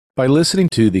By listening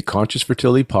to the Conscious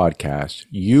Fertility podcast,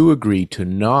 you agree to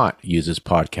not use this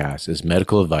podcast as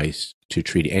medical advice to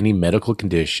treat any medical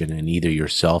condition in either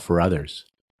yourself or others.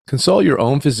 Consult your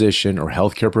own physician or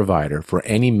healthcare provider for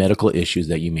any medical issues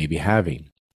that you may be having.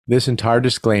 This entire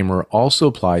disclaimer also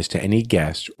applies to any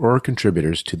guests or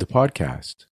contributors to the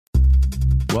podcast.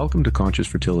 Welcome to Conscious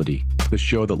Fertility, the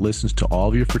show that listens to all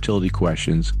of your fertility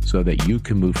questions so that you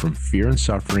can move from fear and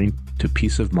suffering to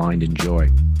peace of mind and joy.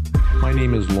 My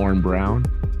name is Lauren Brown.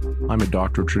 I'm a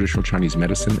doctor of traditional Chinese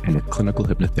medicine and a clinical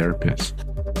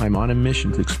hypnotherapist. I'm on a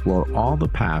mission to explore all the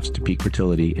paths to peak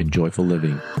fertility and joyful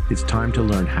living. It's time to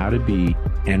learn how to be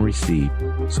and receive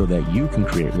so that you can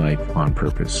create life on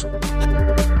purpose.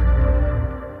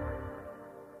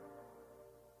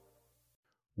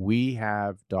 We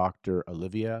have Dr.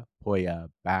 Olivia Pojer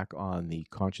back on the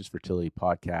Conscious Fertility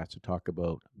podcast to talk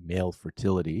about male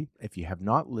fertility. If you have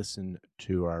not listened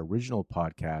to our original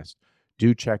podcast,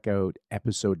 do check out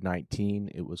episode 19.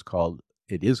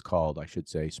 It is called,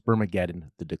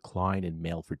 Spermageddon, the Decline in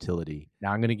Male Fertility.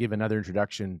 Now I'm going to give another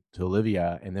introduction to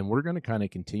Olivia, and then we're going to kind of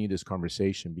continue this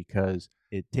conversation because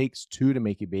it takes two to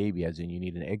make a baby, as in you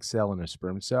need an egg cell and a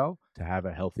sperm cell to have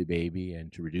a healthy baby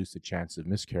and to reduce the chance of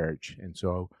miscarriage. And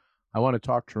so I want to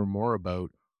talk to her more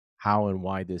about how and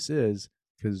why this is,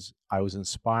 because I was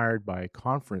inspired by a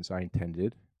conference I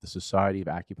attended, the Society of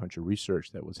Acupuncture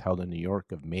Research, that was held in New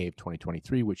York of May of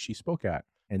 2023, which she spoke at.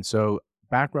 And so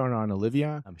background on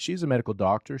Olivia, she's a medical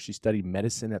doctor. She studied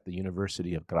medicine at the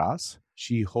University of Graz.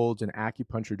 She holds an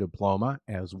acupuncture diploma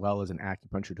as well as an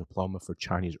acupuncture diploma for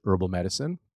Chinese herbal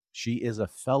medicine. She is a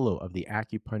fellow of the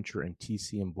Acupuncture and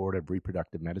TCM Board of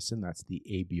Reproductive Medicine. That's the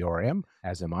ABRM,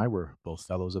 as am I. We're both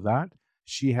fellows of that.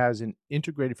 She has an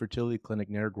integrated fertility clinic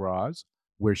near Graz,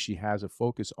 where she has a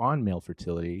focus on male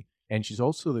fertility. And she's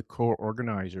also the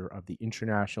co-organizer of the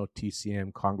International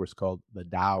TCM Congress called the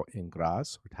Tao in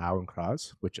Graz,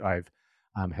 which I've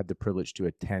had the privilege to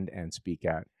attend and speak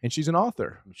at. And she's an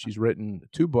author. She's written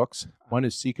two books. One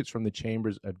is Secrets from the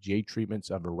Chambers of Jade Treatments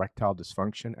of Erectile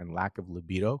Dysfunction and Lack of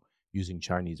Libido Using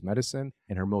Chinese Medicine.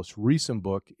 And her most recent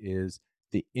book is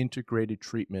The Integrated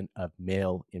Treatment of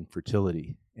Male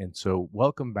Infertility. And so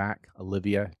welcome back,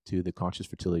 Olivia, to the Conscious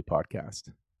Fertility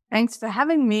Podcast. Thanks for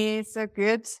having me. It's so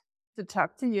good to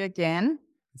talk to you again.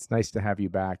 It's nice to have you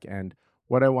back. And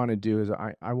what I want to do is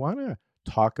I want to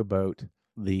talk about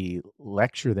the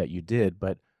lecture that you did,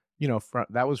 but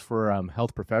that was for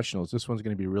health professionals. This one's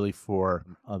going to be really for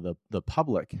the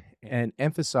public, and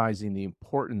emphasizing the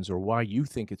importance, or why you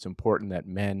think it's important, that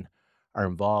men are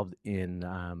involved in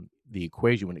the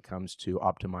equation when it comes to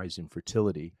optimizing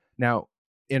fertility. Now,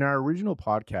 in our original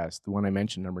podcast, the one I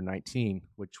mentioned, number 19,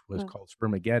 which was called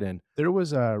Spermageddon, there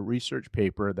was a research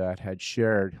paper that had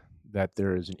shared that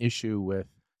there is an issue with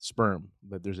sperm,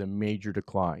 that there's a major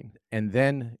decline. And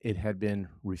then it had been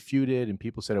refuted and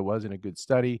people said it wasn't a good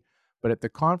study. But at the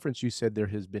conference, you said there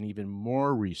has been even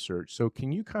more research. So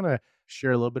can you kind of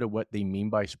share a little bit of what they mean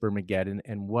by Spermageddon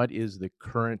and what is the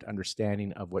current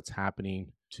understanding of what's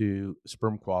happening to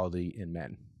sperm quality in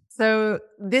men? So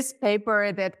this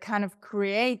paper that kind of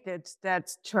created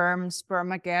that term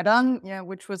Spermageddon,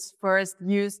 which was first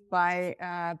used by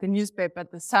the newspaper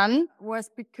The Sun, was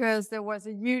because there was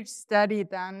a huge study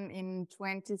done in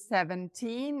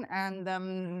 2017.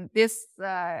 And this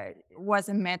was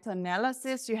a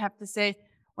meta-analysis. You have to say,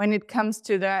 when it comes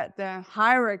to the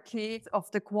hierarchy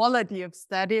of the quality of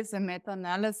studies, a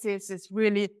meta-analysis is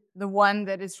really the one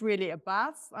that is really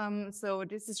above. So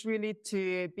this is really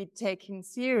to be taken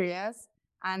serious.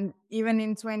 And even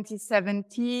in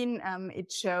 2017,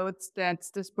 it showed that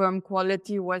the sperm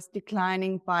quality was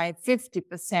declining by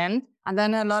 50%. And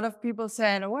then a lot of people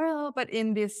said, well, but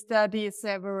in this study,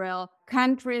 several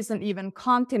countries and even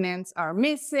continents are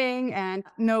missing, and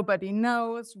nobody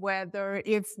knows whether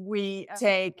if we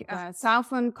take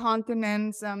southern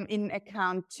continents in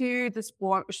account too, the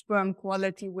sperm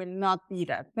quality will not be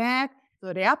that bad.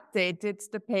 So they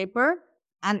updated the paper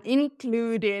and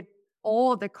included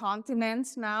all the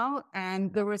continents now,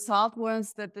 and the result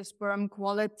was that the sperm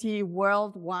quality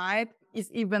worldwide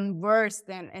is even worse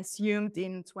than assumed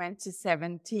in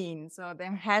 2017. So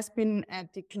there has been a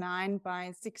decline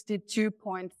by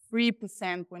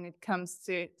 62.3% when it comes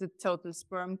to the total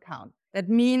sperm count. That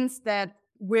means that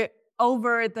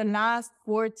over the last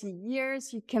 40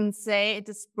 years, you can say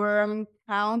the sperm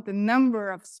count, the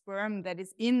number of sperm that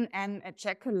is in an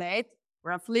ejaculate,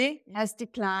 roughly, has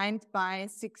declined by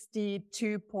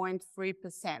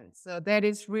 62.3%. So that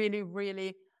is really,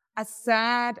 really a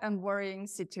sad and worrying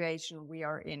situation we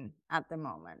are in at the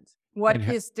moment. What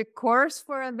is the course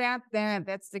for that?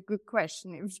 That's the good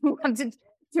question. If you wanted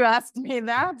to ask me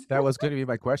that. That was going to be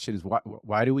my question: is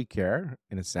why do we care,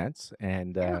 in a sense,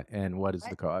 Yeah. and what is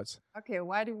the cause? Okay,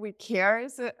 why do we care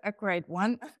is a great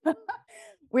one.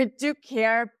 We do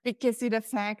care because it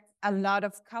affects a lot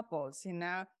of couples, you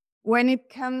know. When it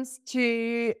comes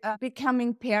to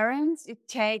becoming parents, it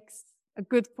takes a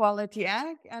good quality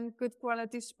egg and good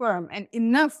quality sperm and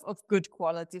enough of good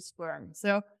quality sperm.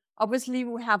 So obviously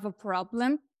we have a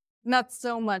problem, not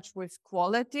so much with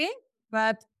quality,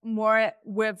 but more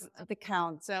with the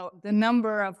count. So the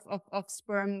number of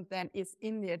sperm that is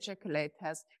in the ejaculate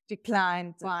has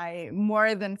declined by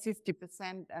more than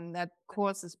 50%, and that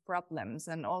causes problems.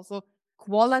 And also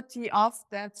quality of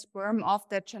that sperm, of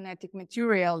that genetic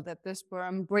material that the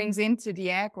sperm brings into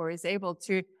the egg or is able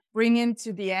to bring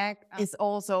into the egg is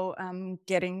also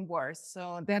getting worse.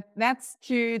 So that's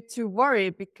to worry,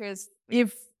 because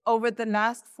if over the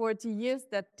last 40 years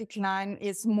that decline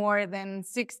is more than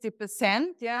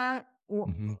 60%, yeah,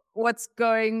 Hmm. what's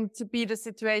going to be the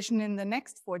situation in the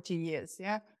next 40 years?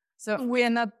 Yeah. So we are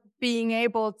not being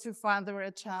able to father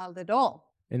a child at all.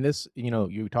 And this,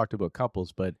 you talked about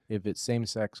couples, but if it's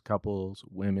same-sex couples,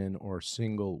 women, or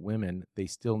single women, they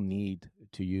still need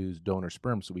to use donor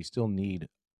sperm. So we still need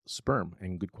sperm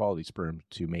and good quality sperm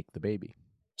to make the baby.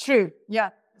 True. Yeah.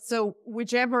 So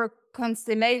whichever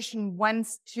constellation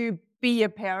wants to be a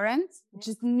parent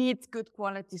just needs good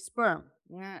quality sperm.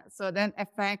 Yeah. So that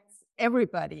affects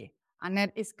everybody. And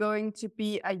that is going to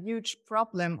be a huge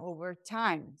problem over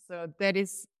time. So that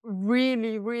is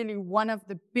really, really one of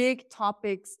the big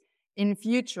topics in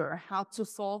future, how to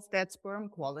solve that sperm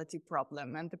quality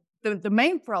problem. And the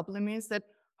main problem is that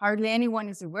hardly anyone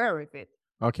is aware of it.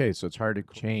 Okay, so it's hard to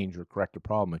change or correct a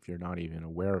problem if you're not even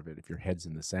aware of it, if your head's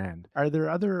in the sand. Are there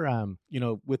other,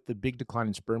 with the big decline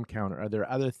in sperm count, are there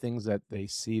other things that they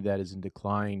see that is in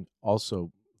decline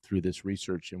also through this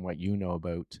research and what you know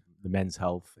about the men's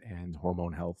health and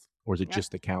hormone health? Or is it Yeah.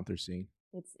 just the count they're seeing?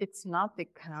 It's not the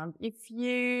count. If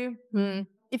you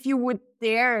would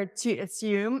dare to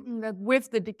assume that with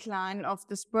the decline of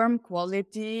the sperm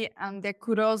quality, there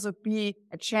could also be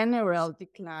a general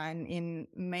decline in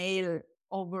male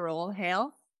overall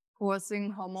health,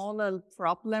 causing hormonal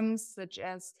problems such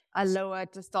as a lower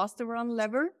testosterone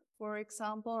level, for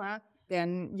example,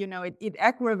 then it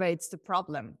aggravates the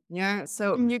problem. Yeah.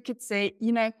 So you could say,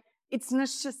 it's not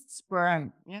just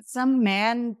sperm. Yeah. Some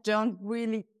men don't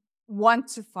really want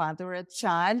to father a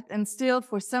child, and still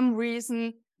for some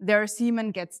reason their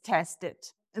semen gets tested,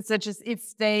 such as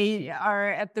if they are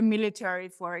at the military,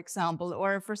 for example,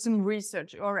 or for some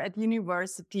research, or at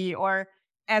university, or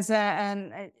as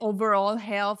an overall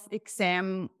health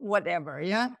exam, whatever.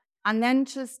 Yeah. And then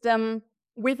just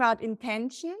without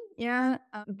intention, yeah,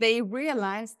 they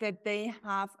realize that they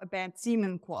have a bad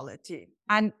semen quality.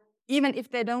 And even if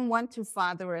they don't want to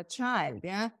father a child,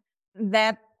 yeah,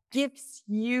 that gives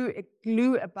you a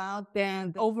clue about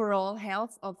the overall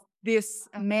health of this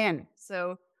man.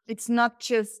 So it's not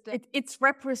just, it's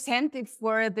representative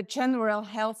for the general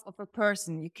health of a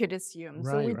person, you could assume.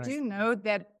 So Right, we right. do know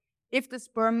that if the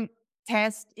sperm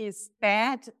test is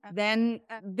bad, then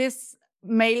this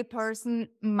male person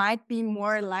might be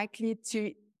more likely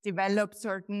to develop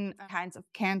certain kinds of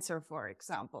cancer, for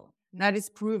example. That is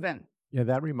proven. Yeah,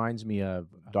 that reminds me of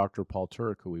Dr. Paul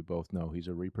Turk, who we both know. He's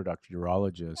a reproductive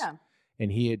urologist. Yeah.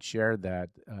 And he had shared that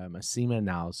a semen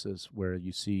analysis where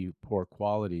you see poor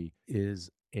quality is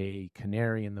a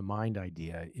canary in the mind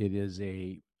idea. It is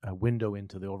a window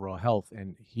into the overall health.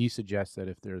 And he suggests that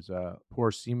if there's a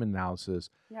poor semen analysis,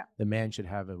 Yeah. the man should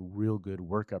have a real good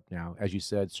workup now. As you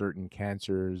said, certain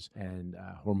cancers and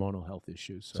hormonal health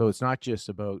issues. So it's not just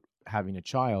about having a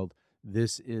child.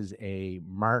 This is a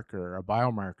marker, a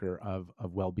biomarker of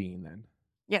well-being then.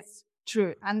 Yes,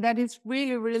 true. And that is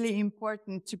really, really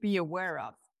important to be aware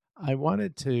of. I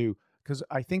wanted to, because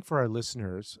I think for our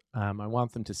listeners, I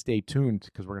want them to stay tuned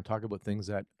because we're going to talk about things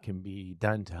that can be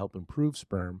done to help improve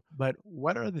sperm. But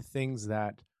what are the things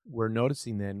that we're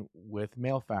noticing then with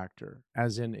male factor?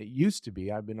 As in, it used to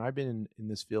be, I've been in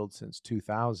this field since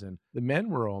 2000. The men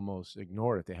were almost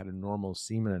ignored if they had a normal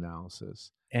semen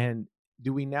analysis. And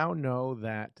do we now know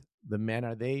that the men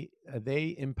are they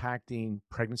impacting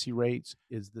pregnancy rates?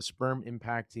 Is the sperm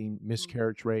impacting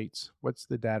miscarriage rates? What's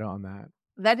the data on that?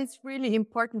 That is really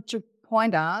important to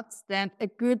point out, that a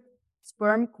good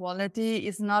sperm quality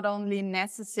is not only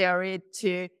necessary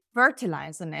to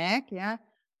fertilize an egg, yeah,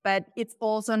 but it's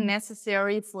also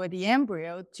necessary for the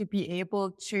embryo to be able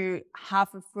to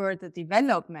have a further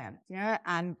development, yeah,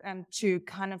 and to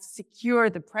kind of secure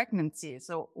the pregnancy.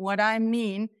 So what I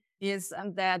mean is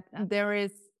that there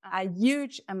is a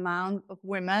huge amount of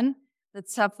women that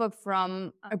suffer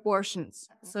from abortions.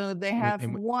 So they have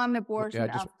And one yeah, abortion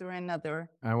after another.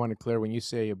 I want to clear when you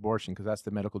say abortion, because that's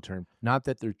the medical term, not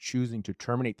that they're choosing to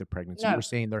terminate the pregnancy. You're No,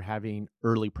 saying they're having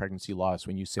early pregnancy loss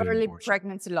when you say an early abortion.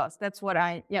 pregnancy loss.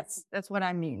 Yes, that's what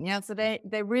I mean. Yeah. So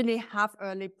they really have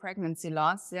early pregnancy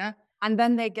loss. Yeah. And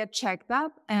then they get checked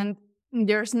up and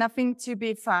there's nothing to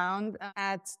be found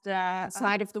at the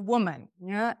side of the woman.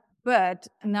 Yeah. But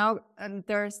now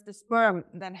there's the sperm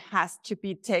that has to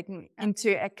be taken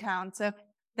into account. So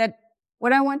that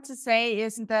what I want to say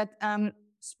is that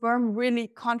sperm really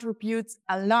contributes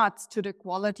a lot to the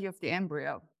quality of the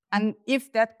embryo. And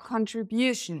if that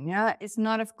contribution, is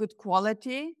not of good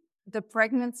quality, the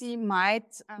pregnancy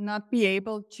might not be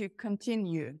able to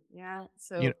continue. Yeah, You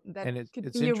so know, that and could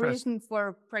it's be a interesting. reason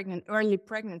for early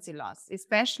pregnancy loss,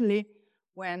 especially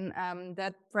when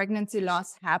that pregnancy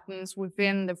loss happens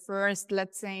within the first,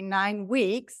 let's say, 9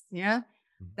 weeks. Yeah,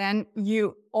 then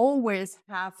you always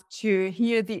have to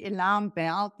hear the alarm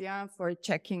bell. Yeah, for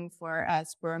checking for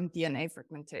sperm DNA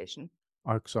fragmentation.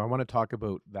 So I want to talk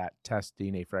about that test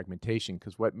DNA fragmentation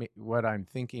because what I'm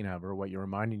thinking of or what you're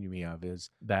reminding me of is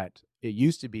that it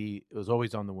used to be it was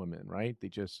always on the women, right? They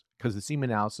just because the semen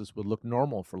analysis would look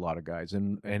normal for a lot of guys,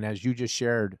 and as you just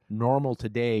shared, normal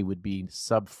today would be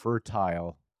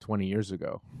subfertile 20 years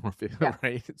ago, Yeah.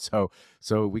 right?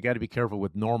 So we got to be careful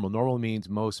with normal. Normal means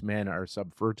most men are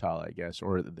subfertile, I guess,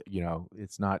 or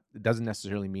it's not. It doesn't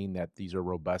necessarily mean that these are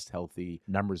robust, healthy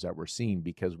numbers that we're seeing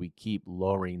because we keep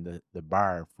lowering the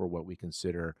bar for what we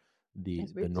consider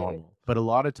Yes, we the do. normal. But a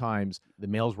lot of times the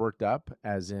male's worked up,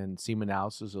 as in semen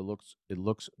analysis, it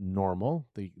looks normal.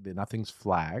 The nothing's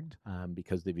flagged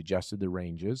because they've adjusted the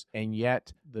ranges, and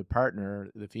yet the partner,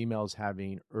 the female, is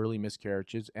having early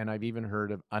miscarriages, and I've even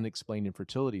heard of unexplained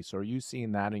infertility. So are you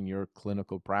seeing that in your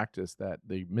clinical practice that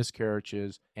the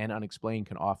miscarriages and unexplained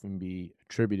can often be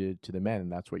attributed to the men,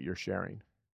 and that's what you're sharing?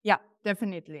 Yeah,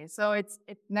 definitely. So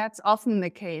that's often the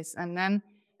case. And then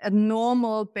a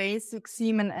normal basic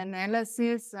semen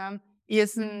analysis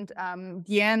isn't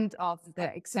the end of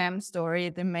the exam story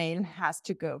the male has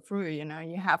to go through.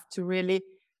 You have to really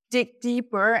dig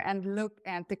deeper and look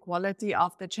at the quality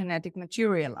of the genetic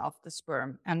material of the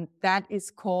sperm. And that is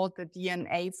called the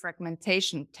DNA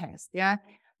fragmentation test. Yeah.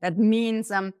 That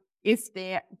means if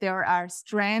there are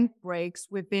strand breaks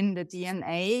within the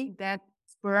DNA, that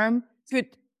sperm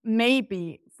could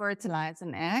maybe fertilize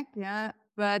an egg, yeah,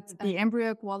 but the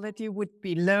embryo quality would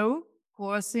be low,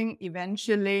 causing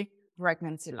eventually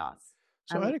pregnancy loss.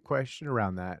 So I had a question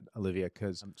around that, Olivia,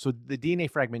 because so the DNA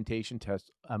fragmentation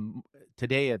test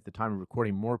today at the time of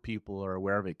recording, more people are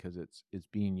aware of it because it's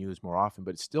being used more often,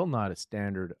 but it's still not a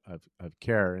standard of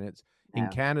care. And it's in No.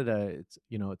 Canada,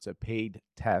 it's a paid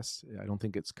test. I don't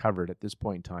think it's covered at this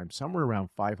point in time. Somewhere around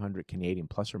 500 Canadian,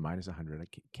 plus or minus 100.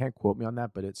 Can't quote me on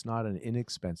that, but it's not an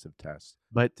inexpensive test.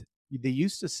 But they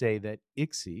used to say that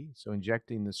ICSI, so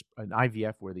injecting an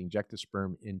IVF where they inject the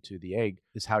sperm into the egg,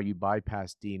 is how you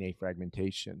bypass DNA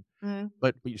fragmentation. Mm.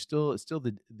 But it's still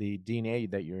the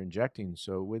DNA that you're injecting.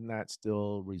 So wouldn't that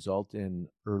still result in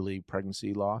early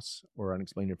pregnancy loss or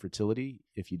unexplained infertility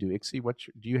if you do ICSI?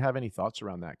 Do you have any thoughts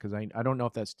around that? Because I don't know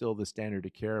if that's still the standard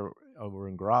of care over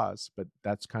in Graz, but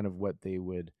that's kind of what they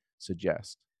would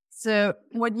suggest. So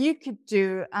what you could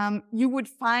do, you would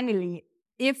finally,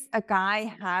 if a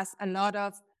guy has a lot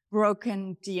of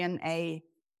broken DNA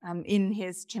in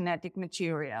his genetic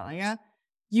material, yeah,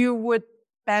 you would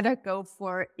better go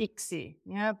for ICSI,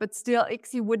 yeah. But still,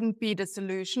 ICSI wouldn't be the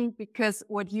solution because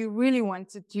what you really want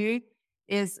to do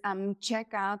is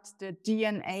check out the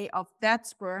DNA of that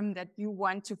sperm that you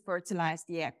want to fertilize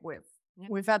the egg with, yeah,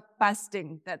 without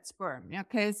busting that sperm.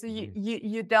 Okay, so Mhm.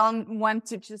 you don't want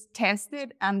to just test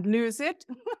it and lose it.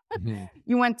 Mhm.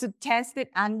 You want to test it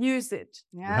and use it.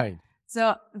 Yeah. Right.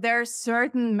 So there are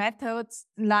certain methods,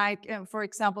 like for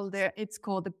example, it's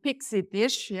called the pixie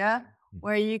dish. Yeah, Mhm.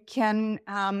 where you can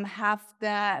have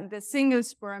the single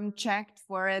sperm checked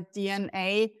for a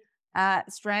DNA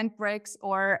strand breaks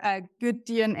or a good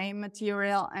DNA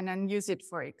material, and then use it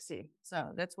for ICSI.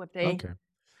 So that's what they Okay.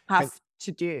 And have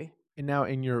to do. And now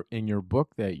in your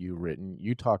book that you've written,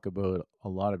 you talk about a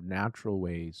lot of natural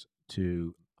ways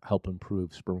to help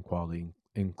improve sperm quality,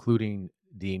 including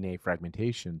DNA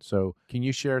fragmentation. So, can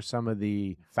you share some of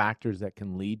the factors that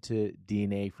can lead to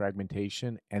DNA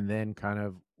fragmentation and then kind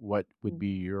of what would be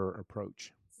your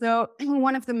approach? So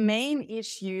one of the main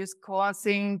issues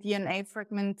causing DNA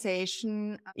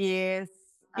fragmentation is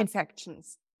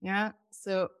infections. Yeah.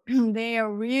 So they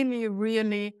are really,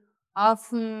 really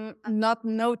often not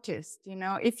noticed.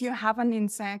 If you have an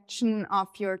infection of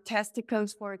your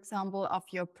testicles, for example, of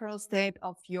your prostate,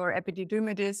 of your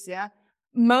epididymitis, yeah,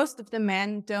 most of the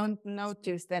men don't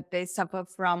notice that they suffer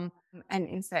from an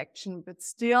infection, but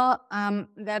still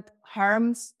that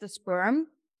harms the sperm.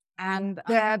 And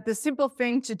the simple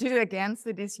thing to do against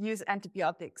it is use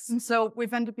antibiotics. And so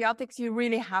with antibiotics, you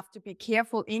really have to be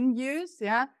careful in use,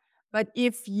 yeah. But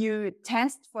if you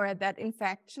test for that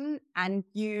infection and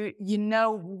you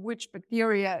know which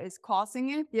bacteria is causing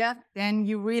it, yeah, then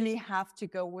you really have to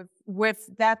go with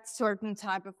that certain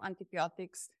type of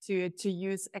antibiotics to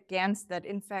use against that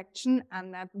infection,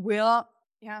 and that will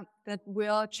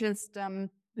just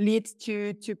lead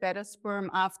to better sperm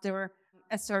after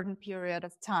a certain period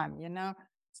of time. You know,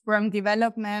 sperm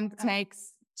development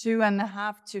takes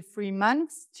 2.5 to 3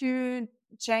 months to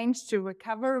change, to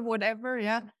recover, whatever,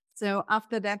 yeah. So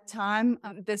after that time,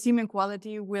 the semen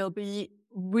quality will be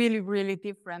really, really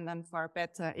different and far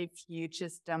better if you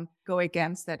just go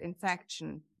against that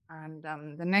infection. And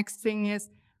the next thing is,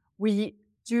 we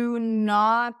do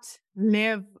not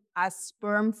live a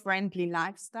sperm-friendly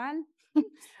lifestyle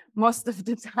most of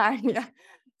the time. Yeah.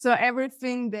 So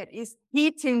everything that is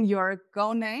heating your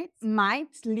gonads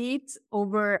might lead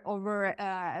over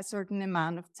a certain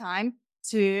amount of time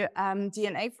to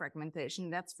DNA fragmentation,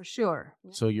 that's for sure.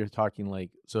 So you're talking like,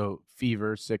 so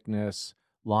fever, sickness,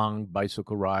 long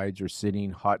bicycle rides or sitting,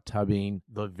 hot tubbing,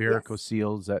 the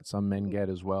varicoceles that some men get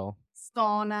as well.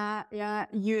 Sauna, yeah,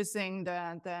 using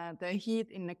the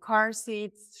heat in the car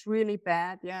seats, it's really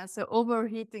bad, yeah. So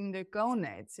overheating the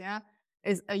gonads, yeah,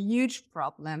 is a huge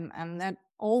problem, and that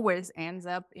always ends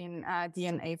up in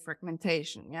DNA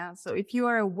fragmentation, yeah. So if you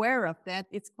are aware of that,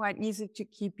 it's quite easy to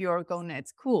keep your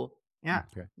gonads cool, yeah.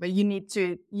 Okay. But you need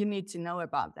to know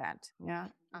about that, yeah.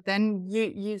 Then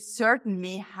you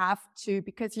certainly have to,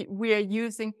 because we are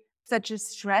using such a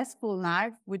stressful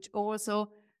life, which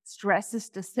also stresses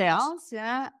the cells,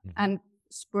 yeah, and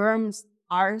sperms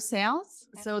are cells,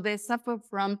 so they suffer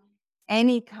from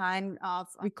any kind of,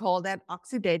 we call that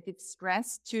oxidative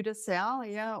stress to the cell,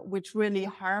 yeah, which really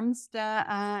harms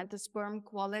the sperm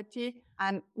quality.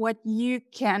 And what you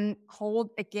can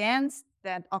hold against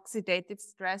that oxidative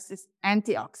stress is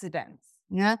antioxidants,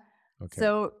 yeah. Okay.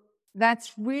 So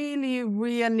that's really,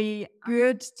 really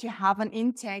good to have an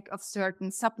intake of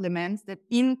certain supplements that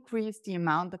increase the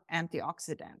amount of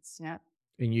antioxidants. Yeah.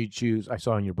 And you choose, I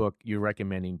saw in your book, you're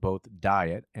recommending both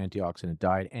diet, antioxidant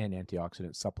diet, and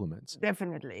antioxidant supplements.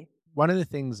 Definitely. One of the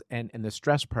things, and the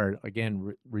stress part,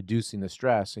 again, reducing the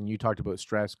stress, and you talked about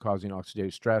stress causing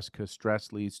oxidative stress, because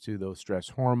stress leads to those stress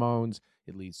hormones.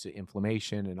 It leads to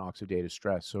inflammation and oxidative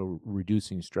stress, so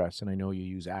reducing stress. And I know you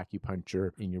use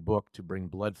acupuncture in your book to bring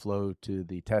blood flow to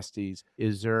the testes.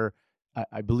 Is there,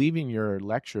 I believe in your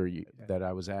lecture that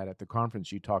I was at the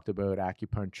conference, you talked about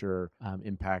acupuncture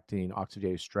impacting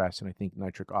oxidative stress, and I think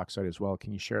nitric oxide as well.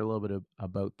 Can you share a little bit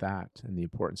about that and the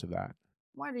importance of that?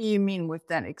 What do you mean with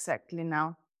that exactly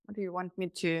now? What do you want me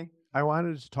to? I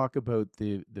wanted to talk about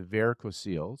the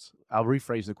varicoceles. I'll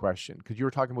rephrase the question, because you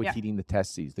were talking about Yeah. heating the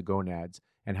testes, the gonads,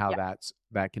 and how Yeah.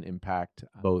 that can impact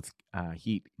both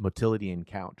heat, motility, and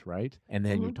count, right? And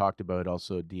then you Mhm. talked about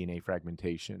also DNA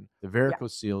fragmentation. The Yeah.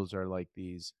 varicoceles are like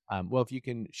these. Well, if you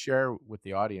can share with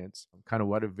the audience kind of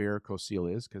what a varicocele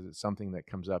is, because it's something that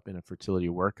comes up in a fertility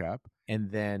workup,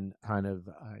 and then kind of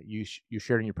you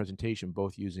shared in your presentation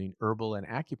both using herbal and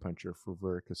acupuncture for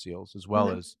varicoceles as well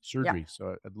Mhm. as Yeah. surgery.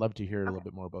 So I'd love to hear a little Okay.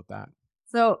 bit more about that.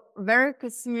 So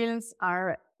varicoceles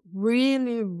are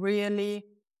really, really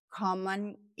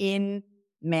common in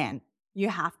men, you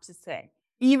have to say.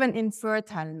 Even in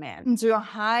fertile men. To a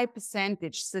high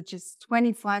percentage, such as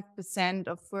 25%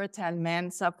 of fertile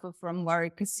men suffer from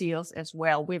varicoceles as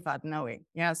well without knowing.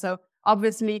 Yeah, so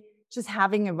obviously just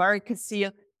having a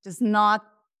varicocele does not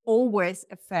always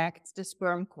affect the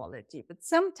sperm quality, but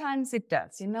sometimes it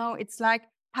does. You know, it's like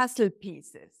puzzle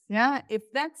pieces. Yeah.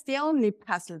 If that's the only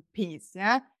puzzle piece,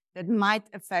 yeah, that might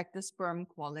affect the sperm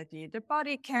quality, the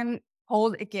body can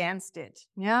hold against it.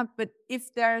 Yeah. But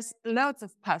if there's loads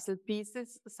of puzzle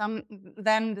pieces,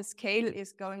 then the scale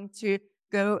is going to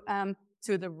go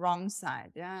to the wrong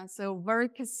side. Yeah. So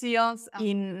varicoceles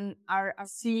are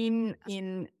seen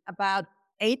in about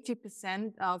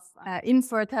 80% of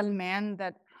infertile men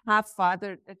that have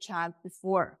fathered a child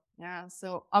before. Yeah,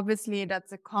 so obviously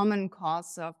that's a common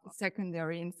cause of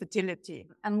secondary infertility.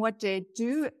 And what they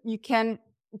do, you can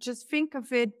just think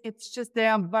of it, it's just they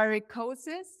are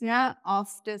varicoses, yeah, of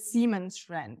the semen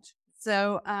strand.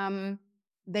 So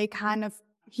they kind of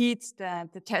heat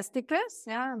the testicles,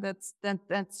 yeah,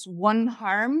 that's one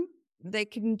harm they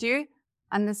can do.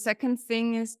 And the second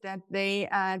thing is that they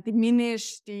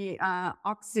diminish the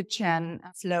oxygen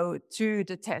flow to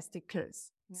the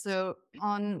testicles. So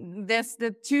on this,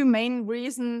 the two main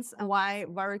reasons why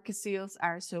varicoceles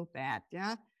are so bad.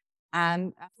 Yeah.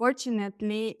 And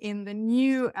fortunately, in the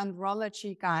new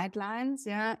andrology guidelines,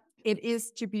 yeah, it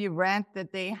is to be read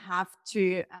that they have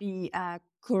to be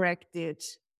corrected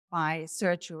by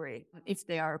surgery. If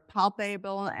they are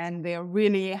palpable and they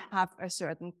really have a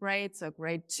certain grade, so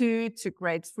grade 2 to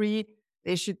grade 3,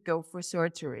 they should go for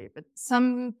surgery. But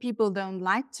some people don't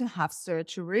like to have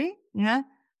surgery, yeah,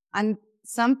 and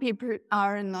some people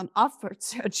are not offered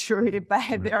surgery by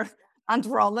Right. their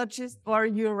andrologist or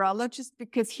urologist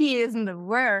because he isn't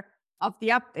aware of the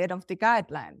update of the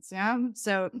guidelines. Yeah.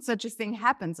 So such a thing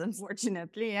happens,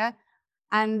 unfortunately. Yeah.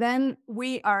 And then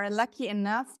we are lucky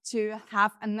enough to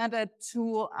have another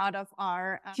tool out of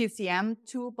our TCM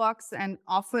toolbox and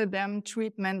offer them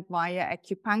treatment via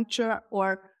acupuncture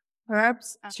or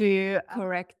herbs to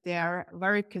correct their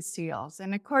varicoceles.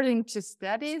 And according to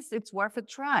studies, it's worth a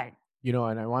try.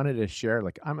 And I wanted to share,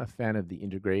 like, I'm a fan of the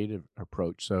integrative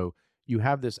approach. So you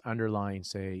have this underlying,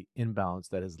 say, imbalance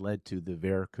that has led to the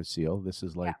varicocele. This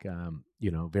is Yeah. like,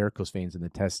 varicose veins in the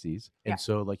testes. Yeah. And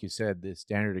so, like you said, the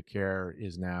standard of care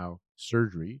is now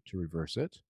surgery to reverse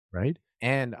it, right?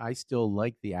 And I still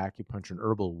like the acupuncture and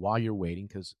herbal while you're waiting,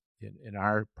 because in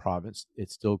our province, it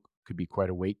still could be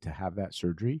quite a wait to have that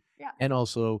surgery. Yeah. And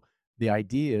also, the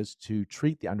idea is to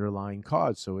treat the underlying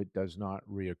cause so it does not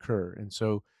reoccur. And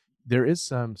so, there is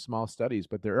some small studies,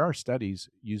 but there are studies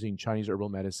using Chinese herbal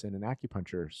medicine and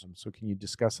acupuncture. So can you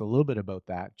discuss a little bit about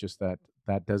that? Just that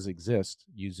that does exist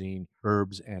using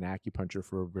herbs and acupuncture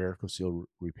for varicocele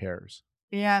repairs.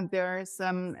 Yeah, there's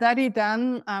some study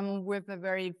done with a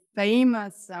very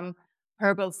famous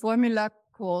herbal formula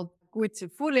called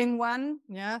Guizifulin one,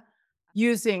 yeah,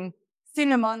 using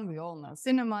cinnamon. We all know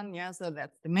cinnamon, yeah, so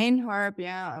that's the main herb,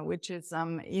 yeah, which is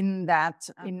in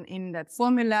that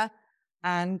formula.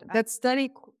 And that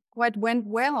study quite went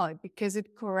well because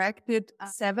it corrected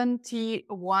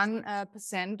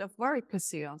 71% of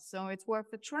varicocele. So it's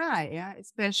worth a try, yeah,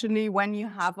 especially when you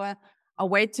have a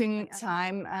waiting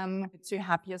time to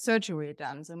have your surgery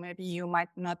done. So maybe you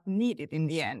might not need it in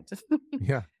the end.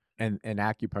 Yeah. And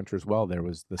acupuncture as well. There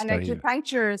was the And study.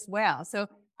 acupuncture as well. So,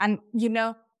 and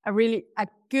a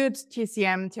good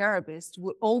TCM therapist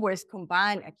would always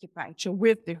combine acupuncture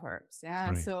with the herbs. Yeah.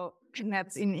 Right. So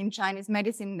that's in Chinese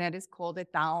medicine, that is called the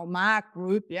Dao Ma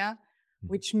group. Yeah. Mhm.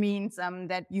 Which means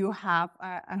that you have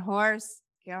a horse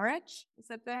carriage. Is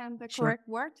that the Sure. correct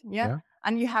word? Yeah. Yeah.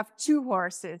 And you have two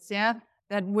horses. Yeah.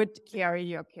 That would carry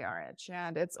your carriage.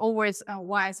 Yeah. That's always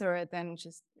wiser than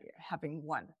just having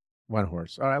one. One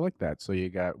horse. Oh, I like that. So you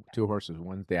got two horses.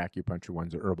 One's the acupuncture,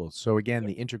 one's the herbal. So again,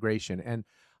 the integration. And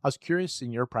I was curious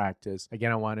in your practice.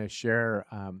 Again, I want to share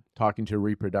talking to a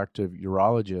reproductive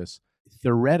urologist.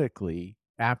 Theoretically,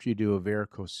 after you do a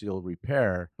varicocele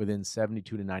repair, within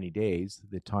 72 to 90 days,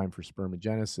 the time for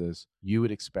spermagenesis, you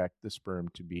would expect the sperm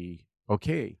to be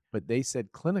okay. But they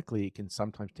said clinically it can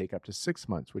sometimes take up to 6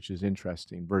 months, which is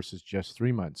interesting versus just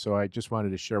 3 months. So I just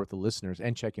wanted to share with the listeners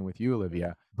and check in with you,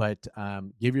 Olivia, but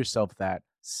give yourself that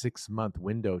 6 month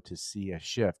window to see a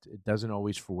shift. It doesn't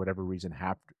always, for whatever reason,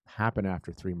 happen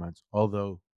after 3 months,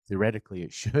 although theoretically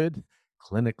it should.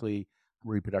 Clinically,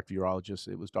 reproductive urologist,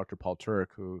 it was Dr. Paul Turek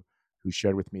who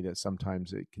shared with me that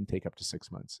sometimes it can take up to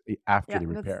 6 months after Yeah, the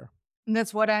repair.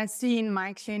 that's what I see in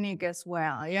my clinic as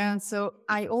well. Yeah. So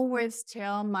I always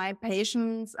tell my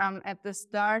patients at the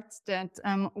start that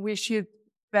we should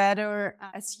better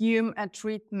assume a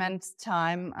treatment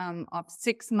time of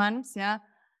 6 months. Yeah.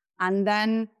 And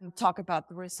then talk about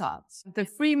the results. The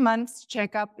 3 months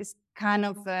checkup is kind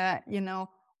of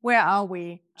where are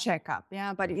we checkup?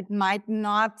 Yeah. But it might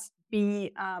not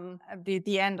be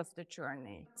the end of the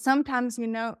journey. Sometimes,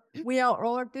 we are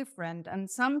all different, and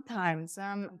sometimes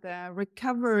the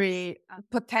recovery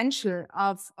potential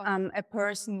of a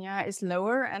person, yeah, is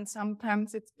lower, and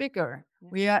sometimes it's bigger.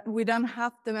 We don't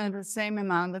have the same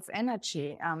amount of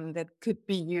energy that could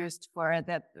be used for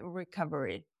that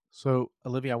recovery. So,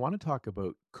 Olivia, I want to talk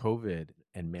about COVID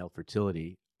and male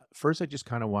fertility. First, I just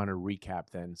kind of want to recap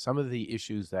then some of the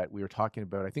issues that we were talking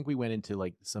about. I think we went into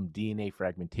like some DNA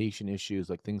fragmentation issues,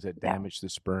 like things that Yeah. damage the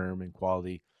sperm and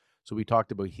quality. So, we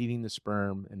talked about heating the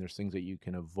sperm, and there's things that you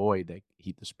can avoid that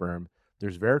heat the sperm.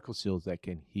 There's varicoceles that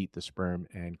can heat the sperm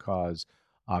and cause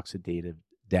oxidative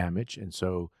damage. And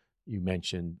so, you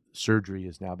mentioned surgery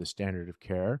is now the standard of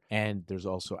care, and there's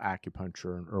also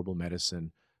acupuncture and herbal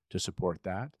medicine to support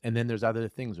that. And then there's other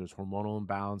things. There's hormonal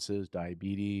imbalances,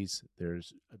 diabetes,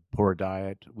 there's a poor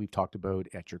diet. We've talked about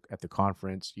at the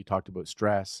conference, you talked about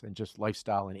stress and just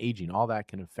lifestyle and aging. All that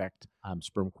can affect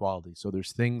sperm quality. So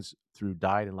there's things through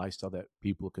diet and lifestyle that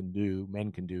people can do,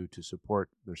 men can do to support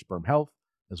their sperm health,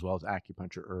 as well as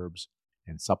acupuncture, herbs,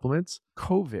 and supplements.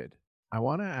 COVID. I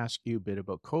want to ask you a bit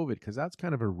about COVID because that's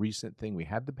kind of a recent thing. We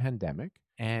had the pandemic,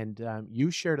 and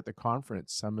you shared at the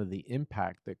conference some of the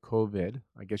impact that COVID,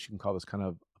 I guess you can call this kind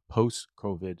of post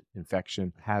COVID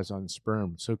infection, has on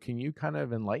sperm. So, can you kind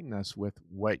of enlighten us with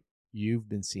what you've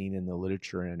been seeing in the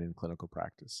literature and in clinical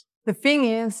practice? The thing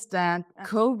is that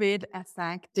COVID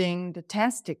affecting the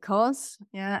testicles,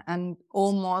 yeah, and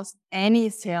almost any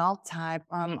cell type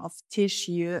of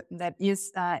tissue that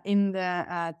is in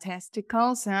the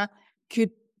testicles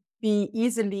could be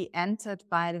easily entered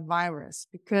by the virus,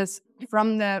 because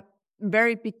from the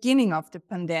very beginning of the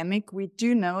pandemic, we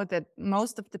do know that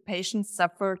most of the patients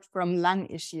suffered from lung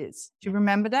issues. Do you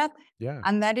remember that? Yeah.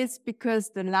 And that is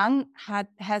because the lung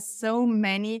has so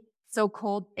many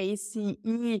so-called ACE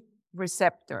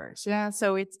receptors. Yeah,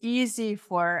 so it's easy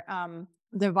for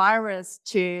the virus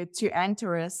to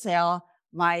enter a cell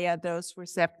via those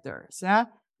receptors. Yeah,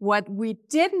 what we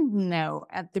didn't know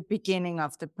at the beginning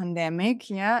of the pandemic,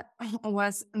 yeah,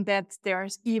 was that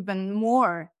there's even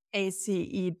more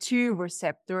ACE2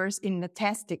 receptors in the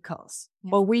testicles.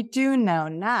 Yeah. But we do know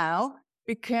now,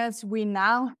 because we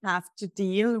now have to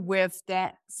deal with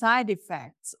the side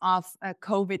effects of a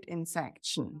COVID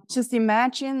infection. Just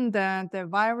imagine the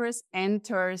virus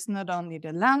enters not only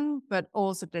the lung, but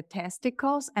also the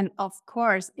testicles. And of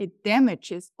course, it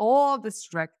damages all the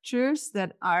structures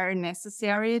that are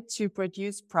necessary to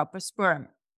produce proper sperm.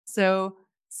 So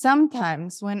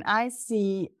sometimes when I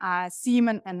see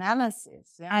semen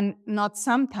analysis, and not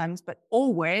sometimes, but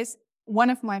always,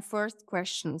 one of my first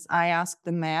questions I ask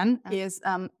the man is,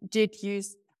 did you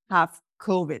have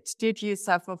COVID? Did you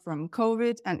suffer from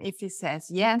COVID? And if he says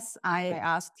yes, I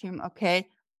ask him, okay,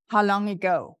 how long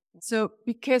ago? So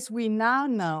because we now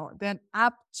know that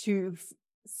up to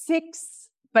 6,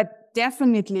 but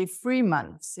definitely 3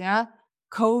 months, yeah,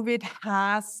 COVID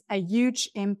has a huge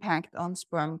impact on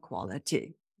sperm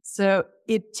quality. So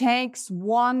it takes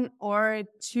 1 or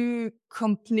 2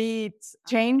 complete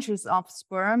changes of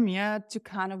sperm, yeah, to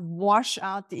kind of wash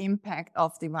out the impact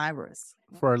of the virus.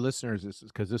 For our listeners, this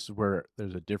is where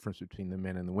there's a difference between the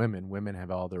men and the women. Women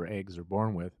have all their eggs they're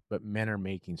born with, but men are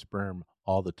making sperm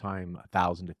all the time,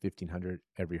 1,000 to 1,500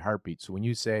 every heartbeat. So when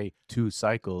you say 2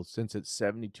 cycles, since it's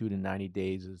 72 to 90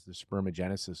 days is the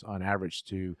spermagenesis on average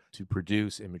to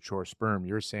produce immature sperm,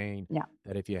 you're saying Yeah.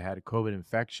 that if you had a COVID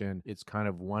infection, it's kind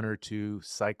of 1 or 2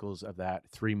 cycles of that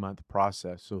 3-month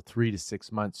process. So 3 to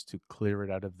 6 months to clear it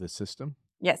out of the system.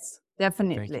 Yes,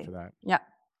 definitely. Thank you for that. Yeah.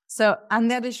 So, and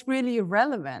that is really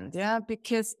relevant, yeah,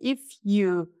 because if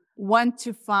you want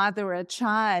to father a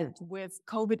child with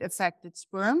COVID affected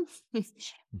sperm,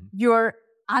 you're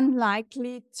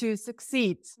unlikely to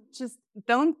succeed. Just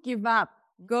don't give up.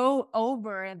 Go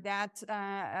over that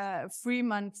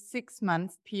 3-month,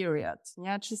 6-month period.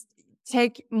 Yeah, just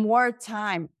take more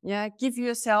time. Yeah, give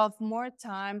yourself more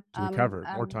time To recover,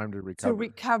 more time to recover. To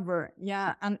recover,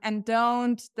 yeah, and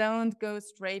don't go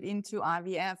straight into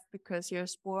IVF because your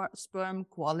sperm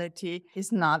quality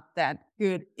is not that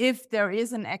good. If there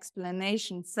is an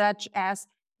explanation such as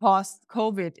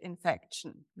post-COVID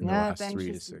infection, In the yeah, last then 3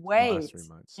 to just 6, wait. last 3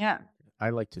 months. Yeah. I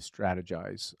like to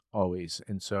strategize always,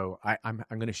 and so I'm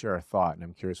going to share a thought, and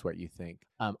I'm curious what you think.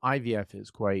 IVF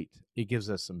is it gives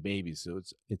us some babies, so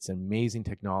it's an amazing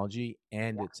technology,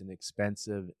 and it's an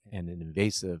expensive and an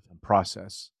invasive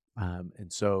process.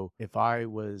 And so if I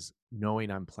was knowing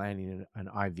I'm planning an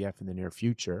IVF in the near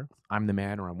future, I'm the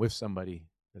man, or I'm with somebody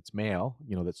that's male,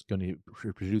 that's going to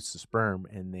produce the sperm,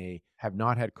 and they have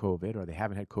not had COVID, or they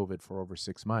haven't had COVID for over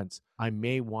 6 months, I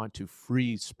may want to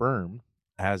freeze sperm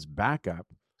as backup,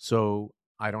 so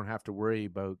I don't have to worry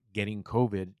about getting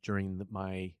COVID during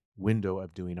my window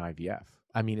of doing IVF.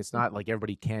 I mean, it's not like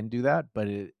everybody can do that, but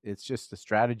it's just a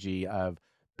strategy of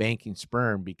banking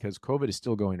sperm because COVID is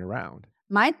still going around.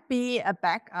 Might be a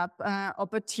backup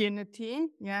opportunity.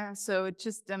 Yeah. So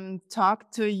just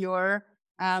talk to your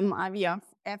IVF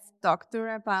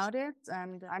doctor about it.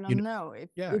 And I don't know if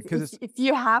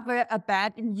you have a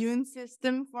bad immune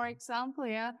system, for example,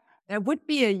 yeah, that would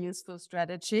be a useful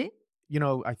strategy.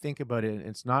 I think about it, and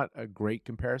it's not a great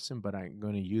comparison, but I'm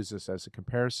going to use this as a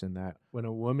comparison that when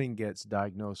a woman gets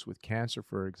diagnosed with cancer,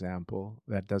 for example,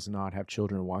 that does not have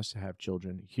children, wants to have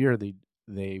children, here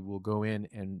they will go in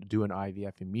and do an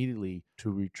IVF immediately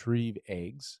to retrieve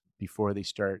eggs before they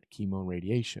start chemo and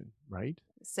radiation, right?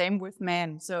 Same with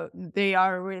men. So they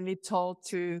are really told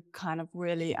to kind of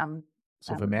really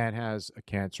So if a um man has a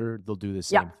cancer, they'll do the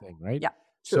yeah, same thing, right? yeah,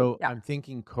 true. So Yeah. I'm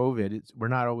thinking COVID, we're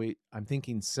not always, I'm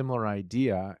thinking similar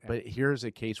idea, but here's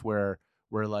a case where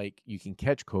like you can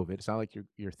catch COVID. It's not like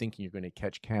you're thinking you're going to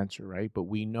catch cancer, right? But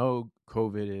we know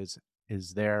COVID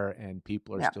is there and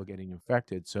people are Yeah. still getting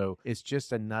infected. So it's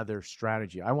just another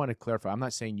strategy. I want to clarify. I'm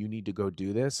not saying you need to go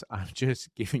do this. I'm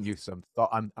just giving you some thought.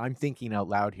 I'm thinking out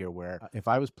loud here where if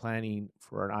I was planning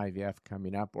for an IVF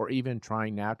coming up or even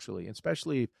trying naturally,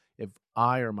 especially if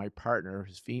I or my partner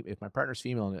if my partner's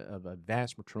female and of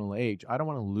advanced maternal age, I don't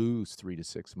want to lose 3 to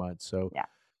 6 months. So Yeah.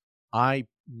 I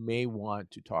may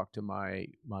want to talk to my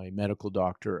medical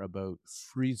doctor about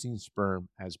freezing sperm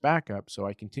as backup, so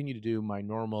I continue to do my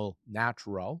normal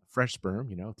natural fresh sperm,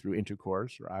 through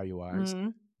intercourse or IUIs.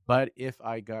 Mhm. But if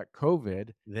I got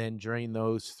COVID, then during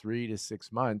those 3 to 6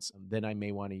 months, then I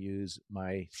may want to use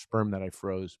my sperm that I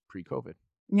froze pre-COVID.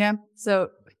 Yeah.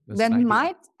 So That's that an idea.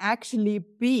 might actually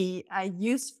be a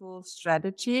useful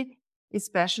strategy,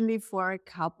 especially for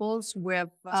couples with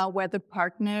where the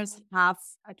partners have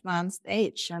advanced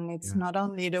age, and it's Yeah. not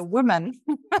only the women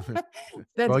Well,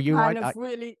 that you know kind what? of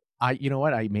really. You know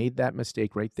what? I made that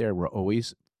mistake right there. We're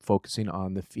always focusing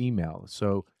on the female.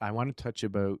 So I want to touch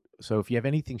about. So if you have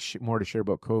anything more to share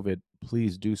about COVID,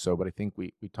 please do so. But I think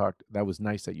we talked. That was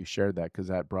nice that you shared that because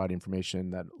that brought information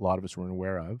that a lot of us weren't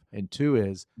aware of. And two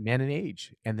is men and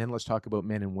age, and then let's talk about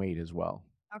men and weight as well.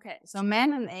 Okay, so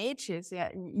men and ages, yeah,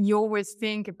 you always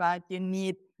think about you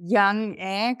need young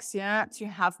eggs, yeah, to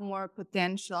have more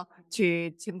potential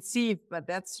to conceive, but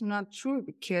that's not true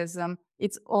because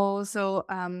it's also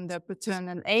the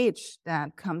paternal age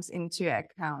that comes into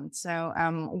account. So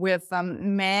with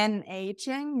men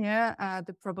aging, yeah,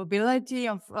 the probability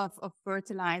of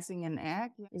fertilizing an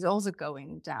egg is also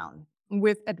going down.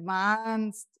 With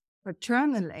advanced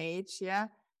paternal age, yeah,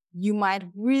 you might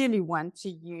really want to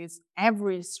use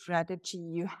every strategy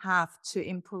you have to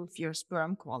improve your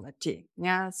sperm quality.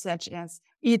 Yeah, such as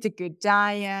eat a good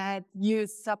diet,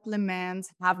 use supplements,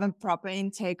 have a proper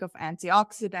intake of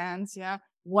antioxidants. Yeah,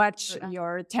 watch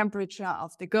your temperature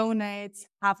of the gonads,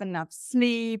 have enough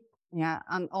sleep. Yeah,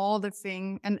 and all the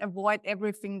thing, and avoid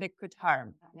everything that could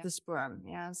harm the sperm.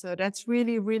 Yeah, so that's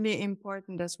really, really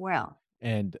important as well.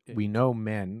 And we know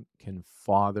men can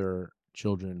father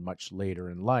children much later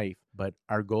in life, but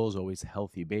our goal is always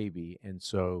healthy baby. And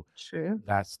so True.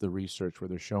 that's the research where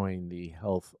they're showing the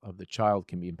health of the child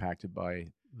can be impacted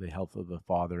by the health of the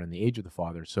father and the age of the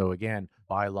father. So again,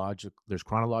 there's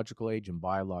chronological age and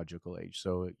biological age.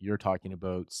 So you're talking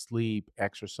about sleep,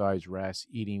 exercise, rest,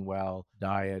 eating well,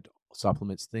 diet,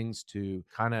 supplements, things to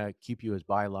kind of keep you as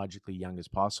biologically young as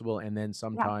possible. And then Yeah.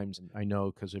 sometimes I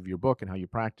know because of your book and how you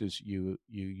practice, you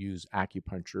use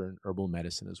acupuncture and herbal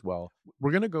medicine as well.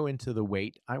 We're going to go into the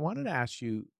weight. I wanted to ask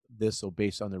you this, so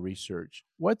based on the research,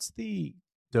 what's the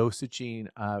dosaging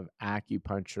of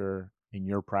acupuncture in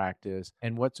your practice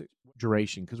and what's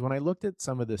duration? Because when I looked at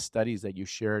some of the studies that you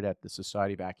shared at the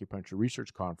Society of Acupuncture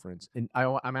Research Conference, and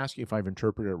I'm asking if I've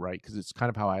interpreted it right because it's kind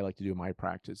of how I like to do my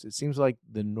practice. It seems like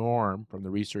the norm from the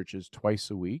research is twice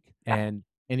a week Yeah. and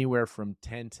anywhere from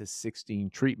 10 to 16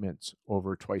 treatments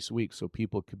over twice a week. So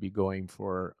people could be going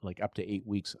for like up to 8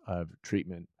 weeks of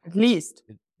treatment. At least.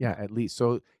 Yeah, at least.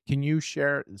 So can you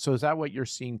share, so is that what you're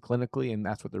seeing clinically and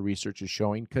that's what the research is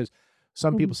showing? Because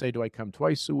some people say, do I come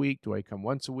twice a week? Do I come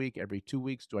once a week? Every 2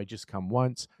 weeks? Do I just come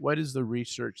once? What is the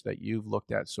research that you've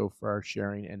looked at so far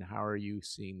sharing, and how are you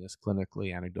seeing this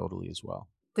clinically, anecdotally as well?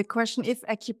 The question if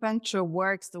acupuncture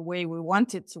works the way we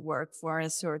want it to work for a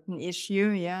certain issue,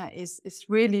 yeah, is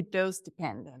really dose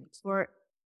dependent. For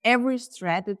every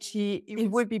strategy, it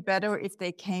would be better if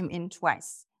they came in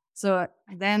twice. So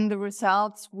then the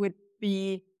results would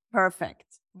be perfect.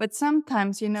 But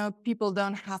sometimes, people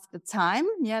don't have the time.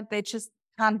 Yeah, they just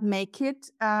can't make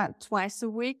it twice a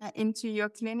week into your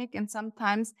clinic. And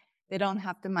sometimes they don't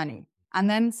have the money. And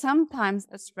then sometimes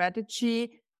a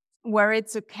strategy where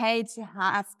it's okay to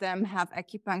have them have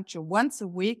acupuncture once a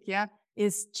week, yeah,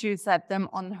 is to set them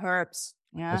on herbs,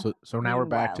 Oh, yeah, so now we're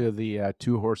back meanwhile. to the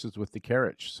two horses with the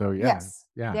carriage. So yeah, Yes,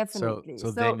 yeah. So definitely. so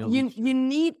So then you'll you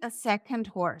need a second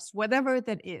horse, whatever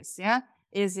that is, yeah.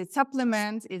 Is it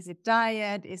supplements? Is it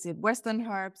diet? Is it Western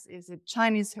herbs? Is it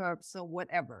Chinese herbs? So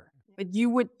whatever. But you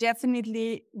would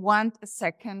definitely want a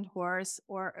second horse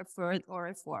or a third or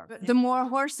a fourth. But the more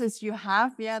horses you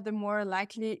have, yeah, the more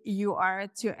likely you are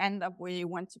to end up where you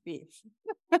want to be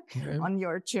okay. on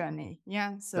your journey.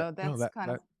 Yeah. That So no, that's that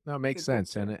kind of that no, the makes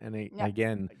sense, picture. Yeah.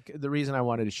 again, the reason I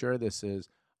wanted to share this is,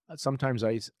 sometimes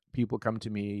people come to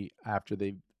me after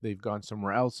they've gone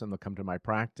somewhere else, and they'll come to my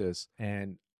practice,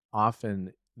 and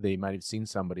often they might have seen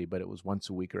somebody, but it was once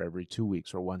a week or every 2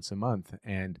 weeks or once a month,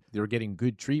 and they were getting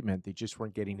good treatment, they just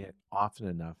weren't getting it often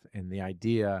enough, and the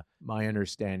idea, my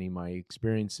understanding, my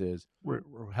experience is we're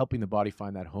helping the body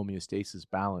find that homeostasis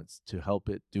balance to help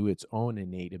it do its own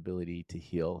innate ability to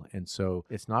heal, and so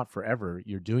it's not forever.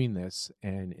 You're doing this,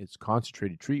 and it's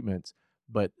concentrated treatments,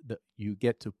 but you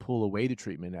get to pull away the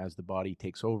treatment as the body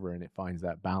takes over and it finds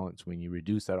that balance when you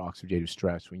reduce that oxidative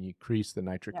stress, when you increase the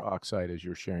nitric Yeah. oxide, as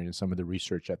you're sharing in some of the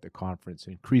research at the conference,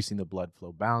 increasing the blood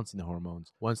flow, balancing the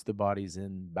hormones. Once the body's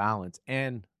in balance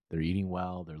and they're eating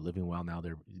well, they're living well now,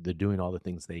 they're doing all the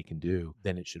things they can do,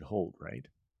 then it should hold, right?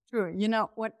 True. You know,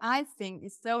 what I think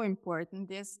is so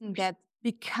important is that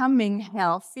becoming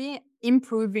healthy,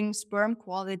 improving sperm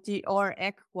quality or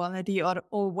egg quality or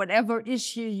whatever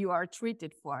issue you are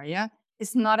treated for, yeah,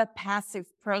 is not a passive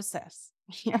process.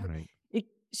 Yeah. Right. It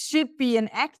should be an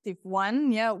active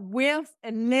one, yeah, with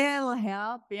a little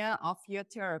help, yeah, of your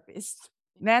therapist.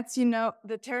 That's,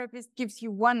 the therapist gives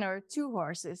you one or two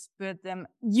horses, but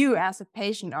you as a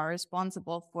patient are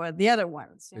responsible for the other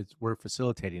ones. Yeah. It's we're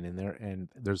facilitating in there, and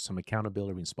there's some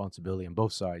accountability and responsibility on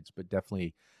both sides, but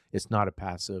definitely it's not a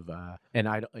passive.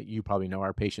 And you probably know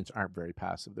our patients aren't very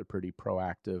passive; they're pretty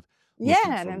proactive, looking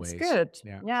Yeah, for that's ways. good.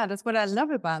 Yeah, Yeah, that's what I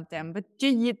love about them. But do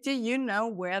you know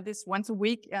where this once a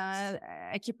week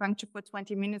acupuncture for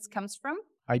 20 minutes comes from?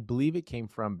 I believe it came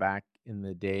from back in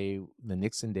the day, the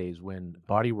Nixon days, when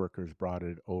body workers brought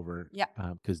it over Yeah.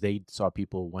 because they saw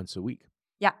people once a week.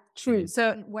 Yeah, true. And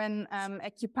So when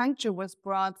acupuncture was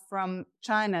brought from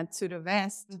China to the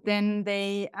West, then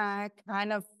they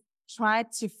kind of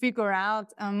tried to figure out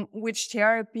which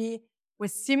therapy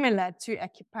was similar to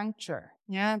acupuncture.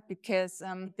 Yeah, because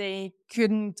they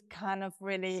couldn't kind of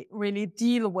really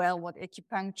deal well what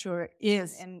acupuncture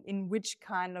is and in which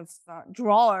kind of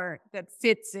drawer that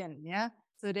fits in. Yeah.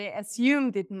 So they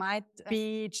assumed it might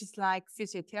be just like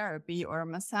physiotherapy or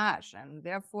massage. And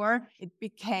therefore, it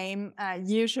became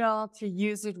usual to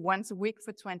use it once a week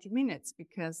for 20 minutes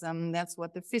because that's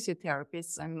what the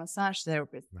physiotherapists and massage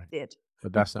therapists right. did.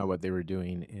 But that's not what they were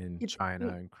doing in It, China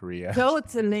mm, and Korea.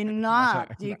 Totally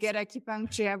not. You No. get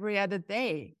acupuncture every other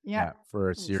day. Yeah, Yeah, for a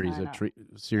in series of China. Yeah.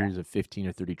 series of 15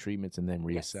 or 30 treatments and then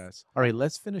Yes. reassess. All right,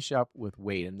 let's finish up with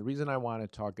weight. And the reason I want to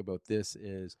talk about this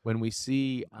is when we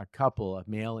see a couple, a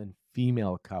male and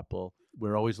female couple,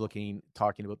 we're always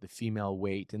talking about the female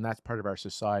weight, and that's part of our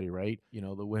society, right?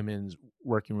 The women's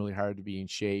working really hard to be in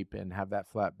shape and have that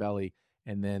flat belly,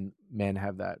 and then men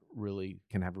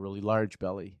can have a really large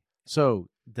belly. So,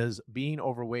 does being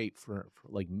overweight for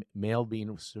like male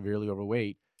being severely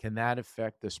overweight, can that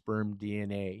affect the sperm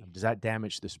DNA? Does that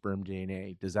damage the sperm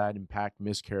DNA? Does that impact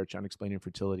miscarriage, unexplained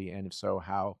infertility? And if so,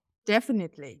 how?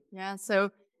 Definitely. Yeah.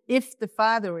 So if the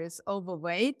father is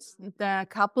overweight, the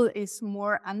couple is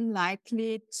more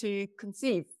unlikely to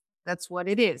conceive. That's what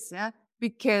it is. Yeah. Okay.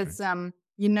 Because,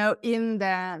 in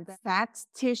the fat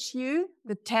tissue,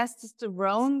 the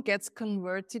testosterone gets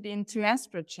converted into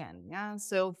estrogen. Yeah.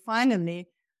 So finally,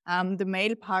 the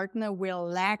male partner will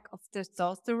lack of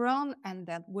testosterone, and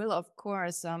that will, of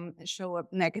course, show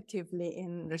up negatively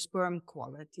in the sperm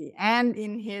quality and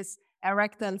in his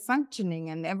erectile functioning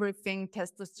and everything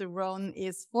testosterone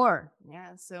is for.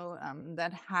 Yeah, so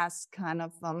that has kind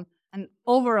of an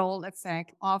overall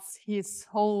effect of his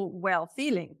whole well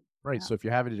feeling. Right. Yeah. So if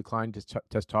you're having a decline to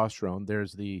testosterone,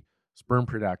 there's the sperm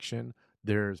production,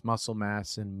 there's muscle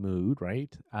mass and mood,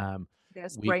 right?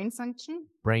 There's We brain function,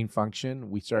 brain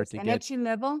function, we start there's to get energy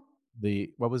level,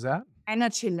 what was that?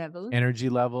 energy level. Energy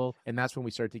level, and that's when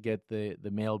we start to get the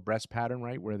male breast pattern,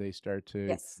 right, where they start to,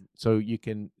 Yes. so you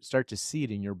can start to see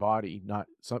it in your body. Not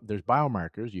some There's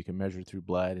biomarkers you can measure through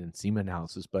blood and semen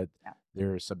analysis, but Yeah.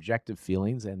 there are subjective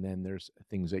feelings, and then there's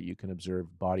things that you can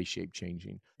observe, body shape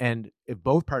changing. And if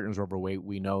both partners are overweight,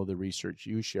 we know the research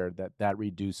you shared that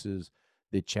reduces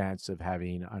the chance of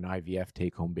having an IVF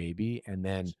take home baby. And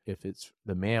then if it's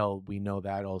the male, we know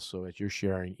that also, as you're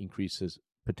sharing, increases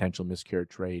potential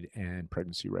miscarriage rate and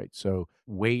pregnancy rate. So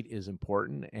weight is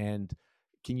important. And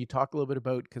can you talk a little bit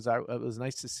about, because it was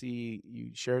nice to see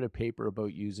you shared a paper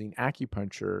about using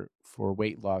acupuncture for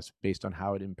weight loss based on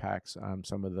how it impacts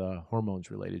some of the hormones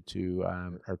related to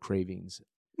our cravings.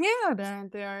 Yeah,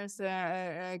 there's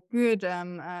a good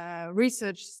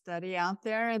research study out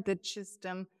there that just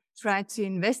tried to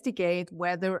investigate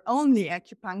whether only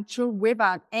acupuncture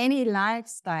without any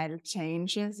lifestyle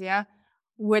changes, yeah,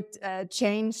 would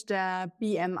change the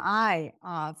BMI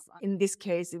of, in this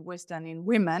case, it was done in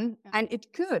women, and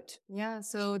it could, yeah.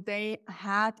 So they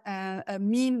had a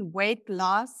mean weight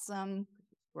loss,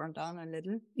 scroll down a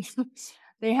little.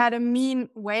 They had a mean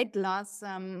weight loss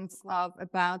of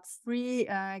about 3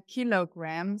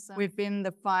 kilograms within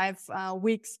the 5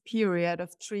 weeks period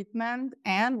of treatment.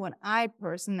 And what I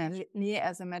personally,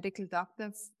 as a medical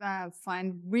doctor,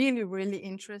 find really, really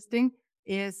interesting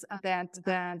is that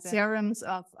the serums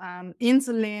of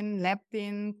insulin,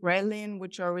 leptin, ghrelin,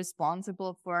 which are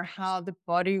responsible for how the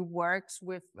body works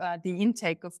with the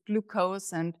intake of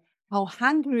glucose and how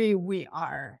hungry we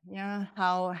are, yeah,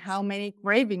 how many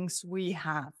cravings we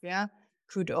have, yeah,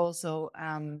 could also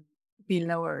be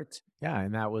lowered. Yeah,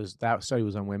 and that study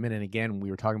was on women, and again,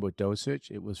 we were talking about dosage.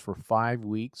 It was for 5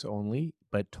 weeks only,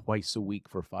 but twice a week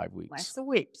for 5 weeks, Twice a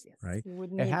week, yes, right? you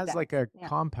would It need has that. like a Yeah.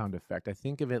 compound effect. I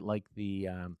think of it like the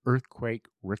earthquake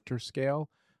Richter scale.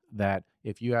 That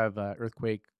if you have an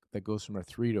earthquake that goes from a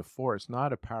 3 to 4, it's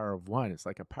not a power of 1, it's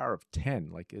like a power of 10.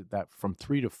 Like that from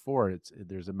 3 to 4,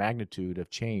 there's a magnitude of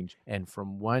change. And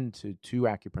from 1 to 2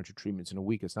 acupuncture treatments in a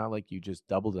week, it's not like you just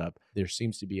doubled up. There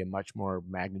seems to be a much more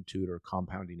magnitude or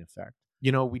compounding effect.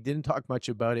 You know, we didn't talk much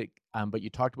about it, but you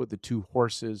talked about the 2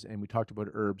 horses and we talked about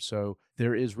herbs. So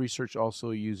there is research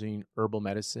also using herbal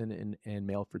medicine in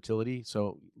male fertility.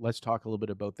 So let's talk a little bit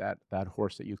about that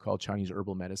horse that you call Chinese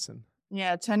herbal medicine.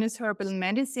 Yeah, Chinese herbal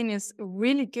medicine is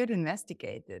really good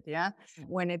investigated, yeah,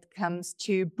 when it comes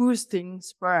to boosting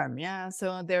sperm, yeah.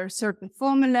 So there are certain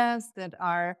formulas that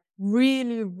are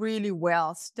really, really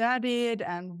well studied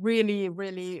and really,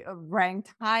 really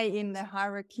ranked high in the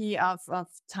hierarchy of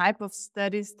type of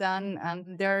studies done.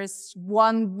 And there's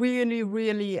one really,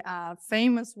 really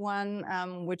famous one,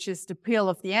 which is the pill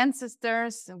of the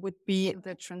ancestors, would be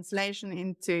the translation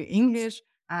into English.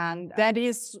 And that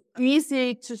is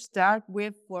easy to start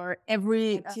with for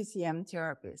every TCM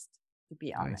therapist, to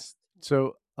be honest. Nice.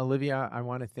 So, Olivia, I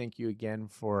want to thank you again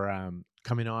for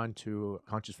coming on to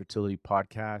Conscious Fertility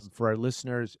Podcast. For our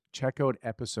listeners, check out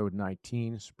episode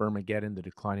 19, Spermageddon, the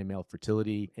decline in male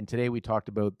fertility. And today we talked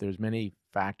about there's many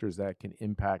factors that can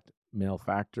impact male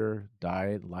factor: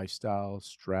 diet, lifestyle,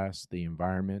 stress, the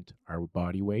environment, our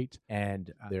body weight.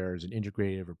 And there's an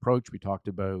integrative approach. We talked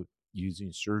about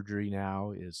using surgery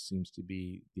now seems to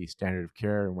be the standard of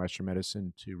care in Western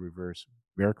medicine to reverse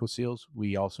varicocele.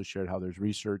 We also shared how there's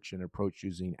research and approach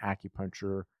using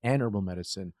acupuncture and herbal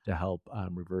medicine to help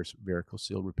reverse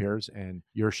varicocele repairs. And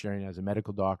you're sharing as a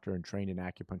medical doctor and trained in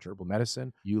acupuncture herbal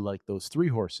medicine, you like those 3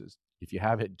 horses. If you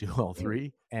have it, do all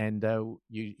 3. And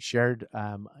you shared,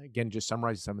 again, just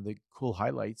summarizing some of the cool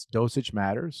highlights. Dosage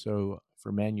matters. So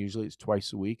for men, usually it's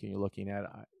twice a week, and you're looking at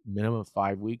a minimum of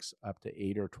 5 weeks up to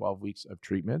 8 or 12 weeks of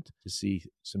treatment to see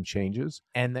some changes.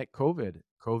 And that COVID,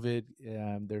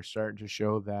 they're starting to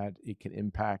show that it can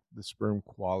impact the sperm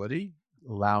quality,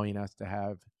 allowing us to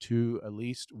have at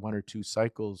least 1 or 2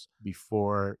 cycles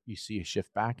before you see a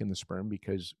shift back in the sperm,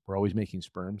 because we're always making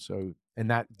sperm. So, and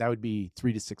that would be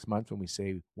 3 to 6 months when we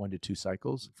say 1 to 2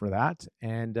 cycles for that.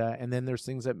 And then there's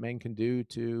things that men can do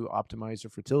to optimize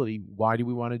their fertility. Why do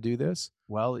we want to do this?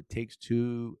 Well, it takes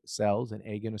 2 cells, an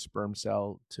egg and a sperm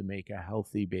cell, to make a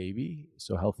healthy baby.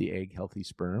 So healthy egg, healthy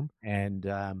sperm. And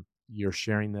you're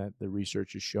sharing that the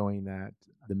research is showing that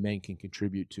the men can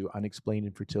contribute to unexplained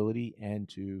infertility and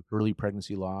to early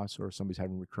pregnancy loss, or if somebody's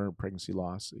having recurrent pregnancy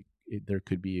loss, there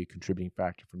could be a contributing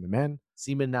factor from the men.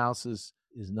 Semen analysis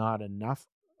is not enough.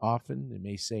 Often they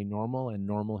may say normal, and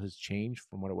normal has changed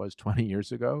from what it was 20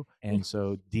 years ago. And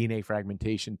so DNA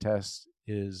fragmentation tests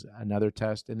is another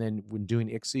test. And then when doing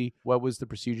ICSI, what was the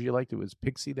procedure you liked? It was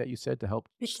Pixie that you said to help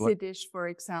Pixie dish, for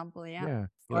example, yeah. Yeah,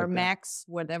 you Or like that. Max,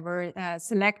 whatever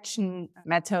selection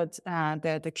method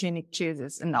the clinic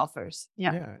chooses and offers.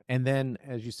 Yeah. Yeah. And then,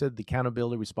 as you said, the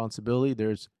accountability, responsibility,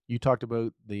 you talked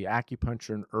about the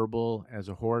acupuncture and herbal as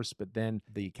a horse, but then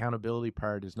the accountability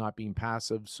part is not being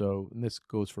passive. So, and this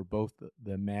goes for both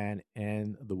the man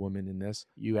and the woman in this.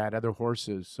 You add other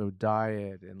horses. So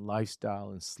diet and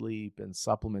lifestyle and sleep and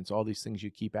supplements, all these things, you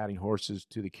keep adding horses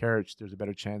to the carriage, there's a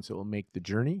better chance it will make the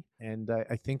journey. And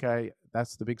I think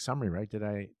that's the big summary, right? Did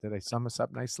I sum us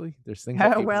up nicely? There's things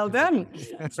that Well done.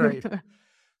 That's right.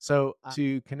 So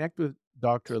to connect with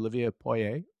Dr. Olivia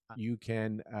Pojer, you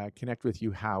can connect with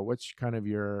you how? What's kind of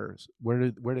where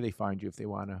do they find you if they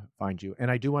want to find you?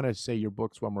 And I do want to say your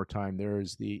books one more time.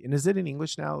 And is it in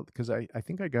English now? Because I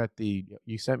think I got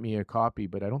you sent me a copy,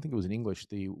 but I don't think it was in English,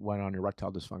 the one on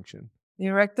erectile dysfunction. The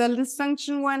erectile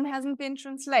dysfunction one hasn't been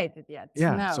translated yet.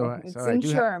 Yeah, No, it's in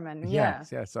German. Yeah.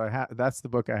 So that's the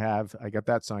book I have. I got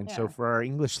that signed. Yeah. So for our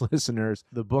English listeners,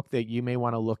 the book that you may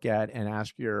want to look at and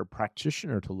ask your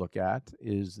practitioner to look at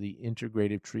is The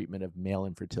Integrative Treatment of Male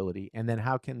Infertility. And then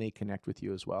how can they connect with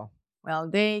you as well?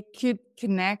 Well, they could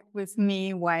connect with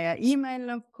me via email,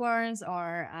 of course,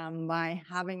 or by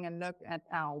having a look at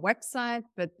our website.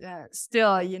 But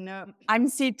still, I'm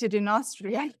seated in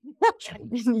Austria,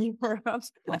 in Europe.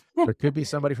 There could be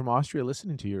somebody from Austria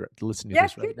listening to Yeah, this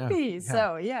right could now. be. Yeah,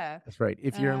 So, yeah. that's right.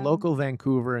 If you're in local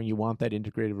Vancouver and you want that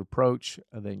integrative approach,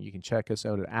 then you can check us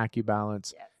out at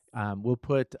AccuBalance. Yes. We'll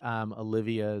put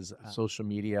Olivia's social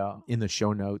media in the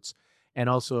show notes, and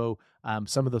also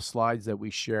some of the slides that we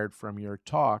shared from your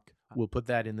talk. We'll put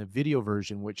that in the video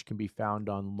version, which can be found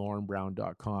on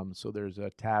laurenbrown.com. So there's a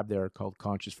tab there called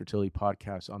Conscious Fertility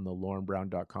Podcast on the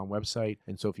laurenbrown.com website.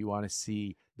 And so if you want to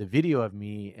see the video of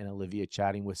me and Olivia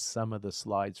chatting with some of the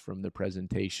slides from the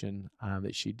presentation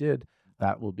that she did,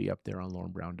 that will be up there on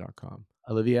laurenbrown.com.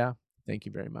 Olivia, thank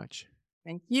you very much.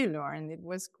 Thank you, Lauren. It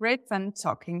was great fun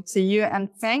talking to you. And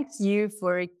thank you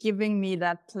for giving me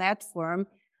that platform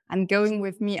and going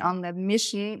with me on that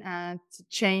mission to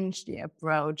change the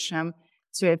approach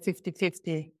to a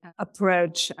 50-50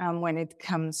 approach when it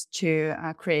comes to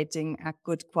creating a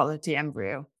good quality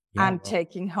embryo and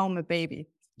taking home a baby.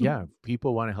 Yeah,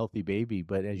 people want a healthy baby,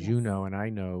 but as you know and I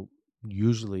know,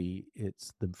 usually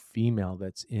it's the female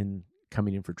that's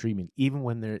coming in for treatment, even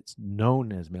when it's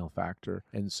known as male factor.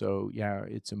 And so,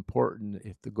 it's important.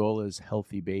 If the goal is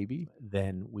healthy baby,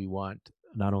 then we want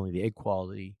not only the egg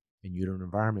quality and uterine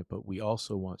environment, but we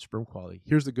also want sperm quality.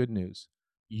 Here's the good news.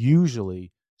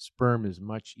 Usually, sperm is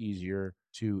much easier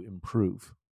to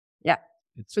improve. Yeah.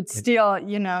 But still,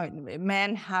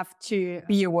 men have to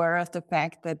be aware of the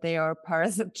fact that they are part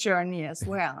of the journey as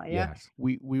well. Yeah. Yes.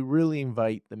 We really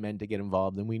invite the men to get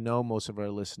involved. And we know most of our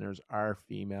listeners are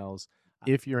females.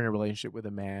 If you're in a relationship with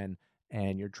a man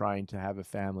and you're trying to have a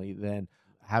family, then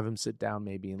have him sit down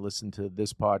maybe and listen to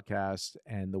this podcast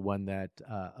and the one that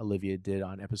Olivia did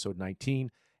on episode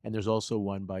 19. And there's also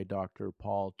one by Dr.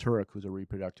 Paul Turek, who's a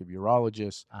reproductive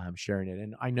urologist, sharing it.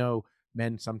 And I know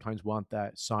men sometimes want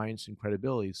that science and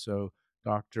credibility. So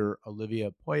Dr.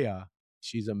 Olivia Pojer,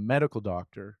 she's a medical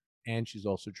doctor, and she's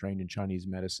also trained in Chinese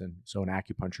medicine, so in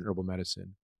acupuncture and herbal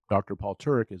medicine. Dr. Paul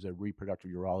Turek is a reproductive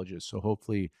urologist. So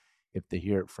hopefully, if they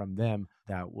hear it from them,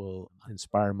 that will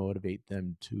inspire, motivate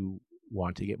them to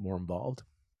want to get more involved.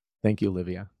 Thank you,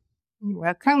 Olivia. You're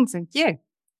welcome. Thank you.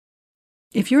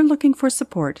 If you're looking for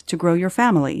support to grow your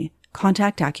family,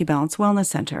 contact AccuBalance Wellness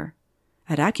Center.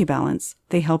 At AccuBalance,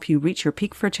 they help you reach your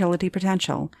peak fertility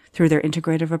potential through their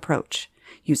integrative approach,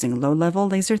 using low-level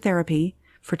laser therapy,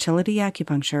 fertility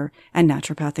acupuncture, and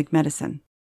naturopathic medicine.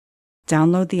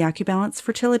 Download the AccuBalance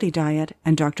Fertility Diet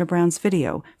and Dr. Brown's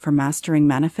video for mastering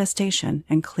manifestation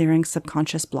and clearing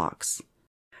subconscious blocks.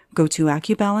 Go to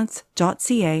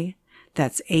accubalance.ca,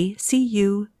 that's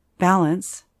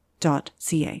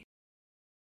ACUbalance.ca.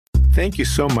 Thank you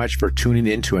so much for tuning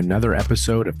in to another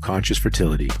episode of Conscious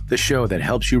Fertility, the show that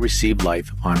helps you receive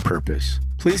life on purpose.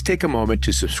 Please take a moment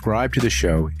to subscribe to the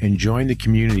show and join the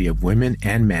community of women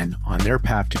and men on their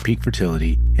path to peak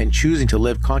fertility and choosing to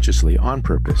live consciously on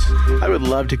purpose. I would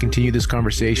love to continue this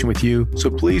conversation with you, so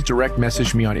please direct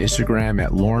message me on Instagram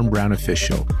at Lauren Brown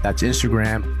Official. That's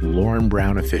Instagram, Lauren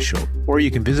Brown Official. Or you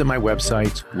can visit my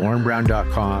websites,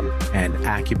 laurenbrown.com and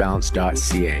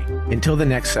accubalance.ca. Until the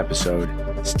next episode,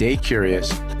 stay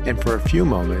curious, and for a few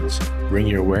moments, bring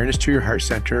your awareness to your heart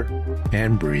center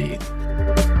and breathe.